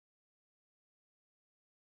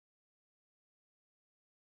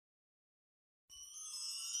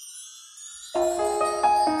The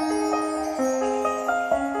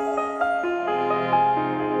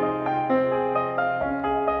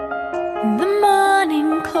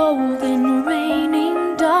morning cold and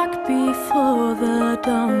raining, dark before the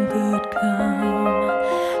dawn could come.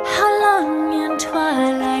 How long in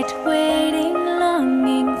twilight waiting,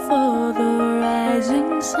 longing for the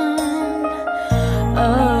rising sun.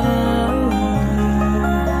 Oh,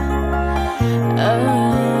 oh.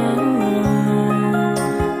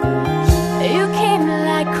 You came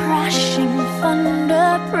like crashing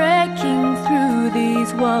thunder, breaking through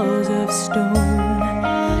these walls of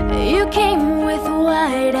stone. You came with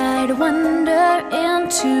wide-eyed wonder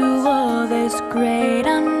into all this great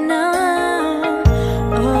unknown.